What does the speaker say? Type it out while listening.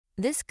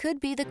This could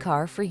be the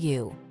car for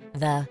you.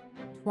 The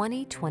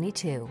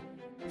 2022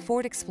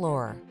 Ford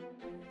Explorer.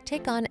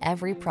 Take on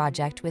every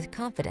project with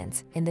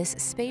confidence in this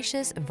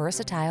spacious,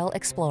 versatile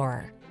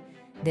Explorer.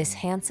 This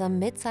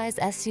handsome midsize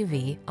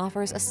SUV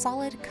offers a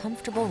solid,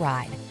 comfortable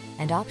ride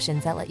and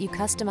options that let you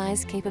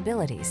customize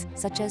capabilities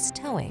such as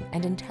towing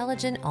and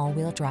intelligent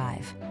all-wheel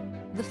drive.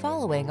 The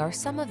following are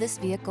some of this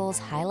vehicle's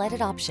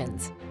highlighted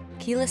options: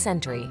 keyless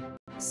entry,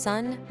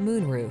 sun,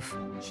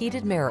 moonroof,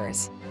 heated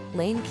mirrors,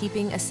 lane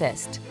keeping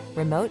assist,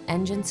 remote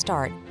engine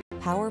start,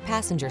 power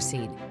passenger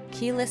seat,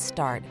 keyless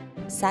start,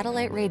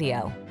 satellite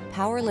radio,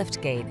 power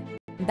liftgate,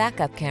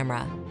 backup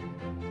camera.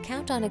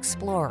 Count on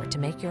Explorer to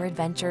make your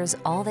adventures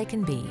all they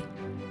can be.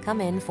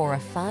 Come in for a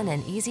fun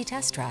and easy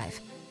test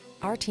drive.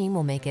 Our team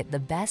will make it the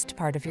best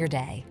part of your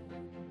day.